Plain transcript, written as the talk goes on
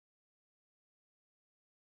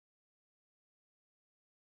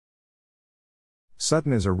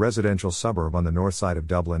Sutton is a residential suburb on the north side of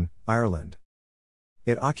Dublin, Ireland.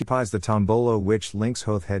 It occupies the tombolo which links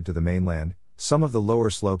Howth Head to the mainland, some of the lower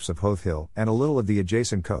slopes of Howth Hill and a little of the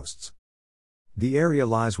adjacent coasts. The area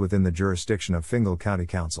lies within the jurisdiction of Fingal County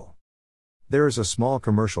Council. There is a small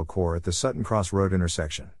commercial core at the Sutton Cross Road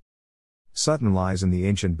intersection. Sutton lies in the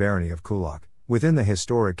ancient Barony of Coolock, within the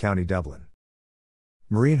historic County Dublin.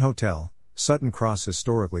 Marine Hotel, Sutton Cross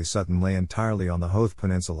Historically Sutton lay entirely on the Howth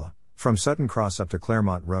Peninsula, from Sutton Cross up to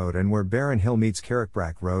Claremont Road and where Barren Hill meets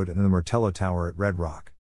Carrickbrack Road and the Martello Tower at Red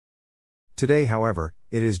Rock. Today, however,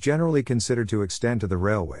 it is generally considered to extend to the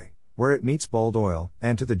railway, where it meets Baldoyle,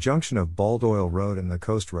 and to the junction of Baldoyle Road and the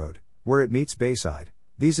Coast Road, where it meets Bayside,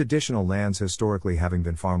 these additional lands historically having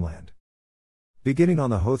been farmland. Beginning on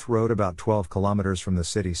the Howth Road about 12 kilometers from the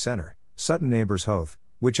city centre, Sutton neighbours Howth,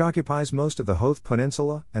 which occupies most of the Howth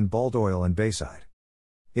Peninsula, and Baldoyle and Bayside.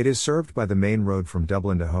 It is served by the main road from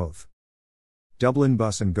Dublin to Howth. Dublin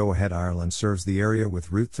Bus and Go Ahead Ireland serves the area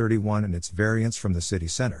with Route 31 and its variants from the city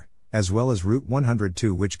centre, as well as Route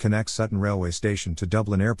 102 which connects Sutton Railway Station to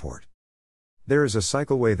Dublin Airport. There is a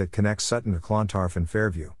cycleway that connects Sutton to Clontarf and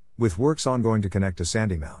Fairview, with works ongoing to connect to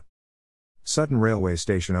Sandymount. Sutton Railway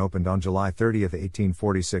Station opened on July 30,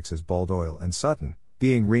 1846 as Baldoyle and Sutton,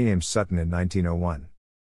 being renamed Sutton in 1901.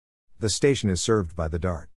 The station is served by the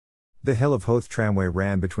Dart. The Hill of Howth tramway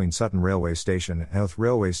ran between Sutton Railway Station and Howth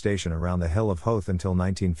Railway Station around the Hill of Howth until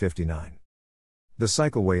 1959. The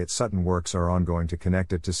cycleway at Sutton works are ongoing to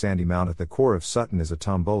connect it to Sandymount. At the core of Sutton is a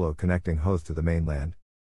tombolo connecting Howth to the mainland.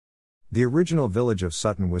 The original village of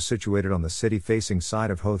Sutton was situated on the city-facing side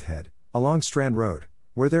of Howth Head, along Strand Road,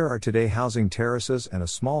 where there are today housing terraces and a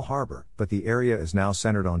small harbour, but the area is now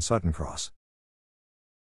centred on Sutton Cross.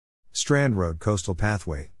 Strand Road coastal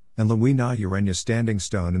pathway, and Lewina Urenia standing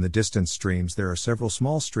stone in the distant streams. There are several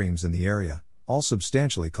small streams in the area, all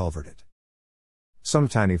substantially culverted. Some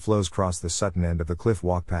tiny flows cross the Sutton end of the cliff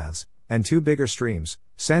walk paths, and two bigger streams,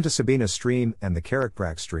 Santa Sabina Stream and the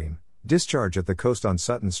Carrickbrack Stream, discharge at the coast on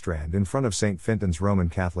Sutton Strand in front of St. Fintan's Roman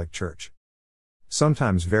Catholic Church.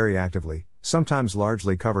 Sometimes very actively, sometimes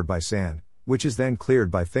largely covered by sand, which is then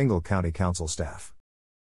cleared by Fingal County Council staff.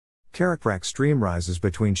 Carrickbrack Stream rises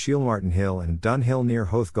between Cill Hill and Dun Hill near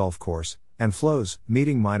Howth Golf Course, and flows,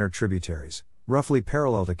 meeting minor tributaries, roughly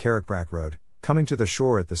parallel to Carrickbrack Road, coming to the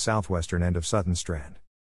shore at the southwestern end of Sutton Strand.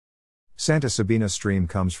 Santa Sabina Stream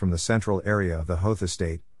comes from the central area of the Howth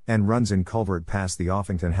Estate, and runs in culvert past the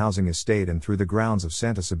Offington Housing Estate and through the grounds of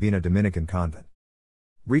Santa Sabina Dominican Convent,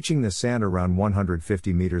 reaching the sand around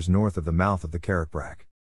 150 meters north of the mouth of the Carrickbrack.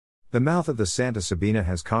 The mouth of the Santa Sabina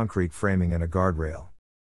has concrete framing and a guardrail.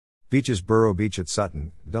 Beaches. Burrow Beach at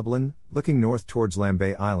Sutton, Dublin, looking north towards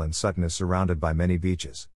Lambay Island. Sutton is surrounded by many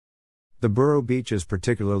beaches. The Burrow Beach is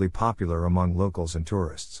particularly popular among locals and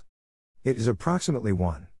tourists. It is approximately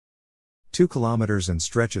 1.2 kilometers and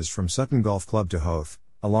stretches from Sutton Golf Club to Howth,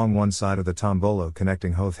 along one side of the tombolo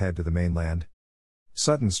connecting Howth Head to the mainland.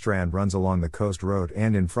 Sutton Strand runs along the coast road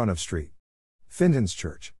and in front of St. Fintan's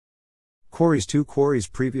Church. Quarries. Two quarries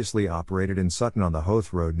previously operated in Sutton on the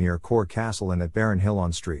Howth Road near Core Castle and at Barren Hill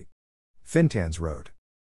on St. Fintan's Road.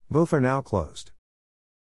 Both are now closed.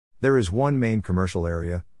 There is one main commercial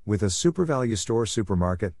area, with a SuperValue store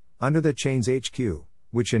supermarket, under the chain's HQ,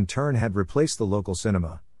 which in turn had replaced the local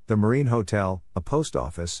cinema, the Marine Hotel, a post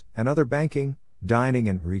office, and other banking, dining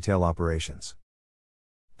and retail operations.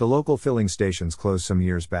 The local filling stations closed some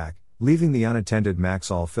years back, leaving the unattended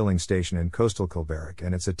Maxall filling station in coastal Kilbarrack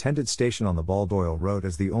and its attended station on the Baldoyle Road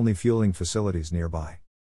as the only fueling facilities nearby.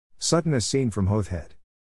 Sutton is seen from Howth Head.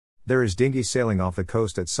 There is dinghy sailing off the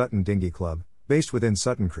coast at Sutton Dinghy Club, based within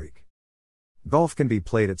Sutton Creek. Golf can be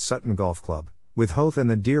played at Sutton Golf Club, with Howth and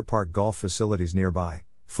the Deer Park golf facilities nearby.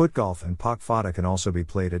 Foot golf and puck fada can also be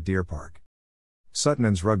played at Deer Park.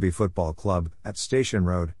 Sutton's Rugby Football Club, at Station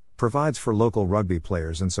Road, provides for local rugby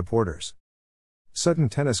players and supporters. Sutton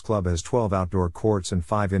Tennis Club has 12 outdoor courts and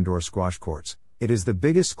 5 indoor squash courts. It is the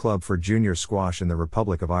biggest club for junior squash in the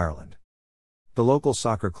Republic of Ireland. The local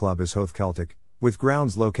soccer club is Howth Celtic, with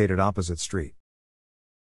grounds located opposite St.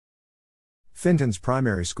 Fintan's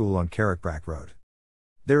Primary School on Carrickbrack Road.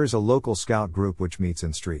 There is a local scout group which meets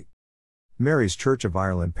in St. Mary's Church of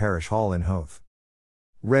Ireland Parish Hall in Howth.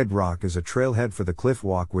 Red Rock is a trailhead for the cliff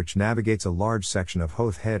walk which navigates a large section of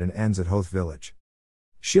Howth Head and ends at Howth Village.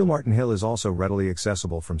 Cill Hill is also readily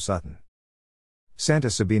accessible from Sutton. Santa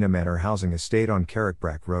Sabina Manor Housing Estate on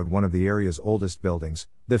Carrickbrack Road, one of the area's oldest buildings,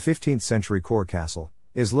 the 15th century Core Castle,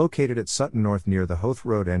 is located at Sutton North near the Howth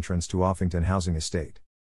Road entrance to Offington Housing Estate.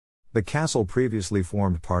 The castle previously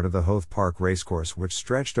formed part of the Howth Park racecourse which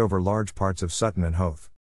stretched over large parts of Sutton and Howth.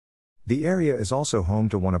 The area is also home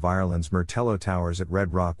to one of Ireland's Martello Towers at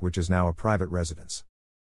Red Rock, which is now a private residence.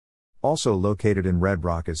 Also located in Red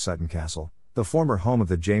Rock is Sutton Castle, the former home of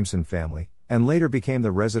the Jameson family, and later became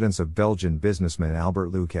the residence of Belgian businessman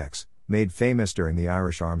Albert Lukex, made famous during the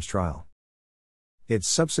Irish arms trial. It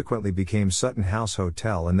subsequently became Sutton House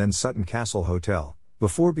Hotel and then Sutton Castle Hotel,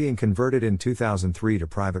 before being converted in 2003 to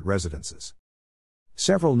private residences.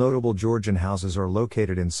 Several notable Georgian houses are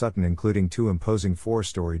located in Sutton, including two imposing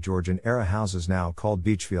four-story Georgian-era houses now called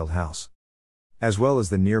Beechfield House, as well as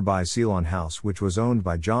the nearby Ceylon House, which was owned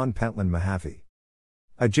by John Pentland Mahaffey.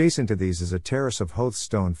 Adjacent to these is a terrace of Howth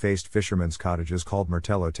stone-faced fishermen's cottages called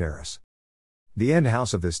Martello Terrace. The end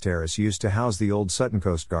house of this terrace used to house the old Sutton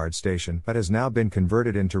Coast Guard station but has now been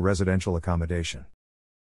converted into residential accommodation.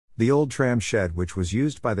 The old tram shed, which was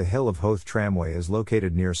used by the Hill of Howth tramway, is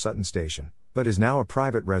located near Sutton Station, but is now a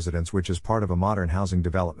private residence which is part of a modern housing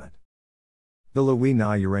development. The Louis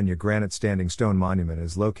na Urenia granite standing stone monument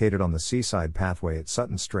is located on the seaside pathway at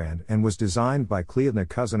Sutton Strand and was designed by Cleodna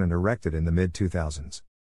Cousin and erected in the mid-2000s.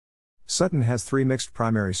 Sutton has three mixed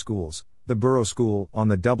primary schools: the Borough School, on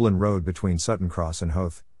the Dublin Road between Sutton Cross and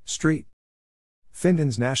Howth Street;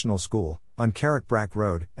 Fintan's National School, on Carrickbrack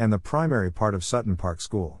Road, and the primary part of Sutton Park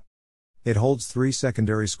School. It holds three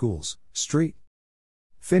secondary schools: Street,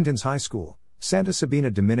 Fintan's High School, Santa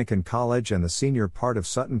Sabina Dominican College, and the senior part of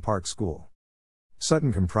Sutton Park School.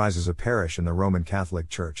 Sutton comprises a parish in the Roman Catholic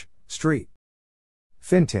Church, Street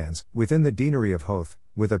Fintans, within the Deanery of Howth,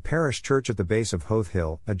 with a parish church at the base of Howth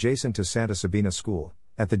Hill, adjacent to Santa Sabina School,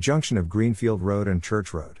 at the junction of Greenfield Road and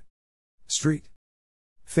Church Road. Street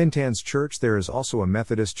Fintan's Church. There is also a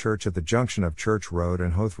Methodist church at the junction of Church Road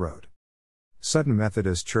and Howth Road. Sutton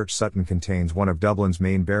Methodist Church. Sutton contains one of Dublin's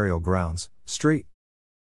main burial grounds, Street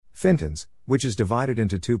Fintans, which is divided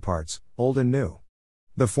into two parts, Old and New.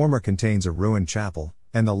 The former contains a ruined chapel,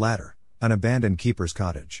 and the latter, an abandoned keeper's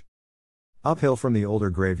cottage. Uphill from the older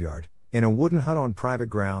graveyard, in a wooden hut on private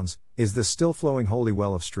grounds, is the still-flowing Holy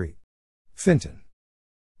Well of Street Fintan.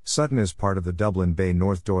 Sutton is part of the Dublin Bay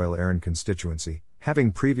North Doyle Arran constituency,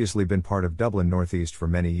 having previously been part of Dublin North East for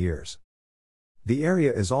many years. The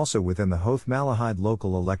area is also within the Howth Malahide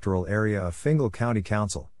local electoral area of Fingal County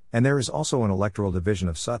Council, and there is also an electoral division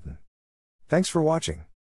of Sutton. Thanks for watching.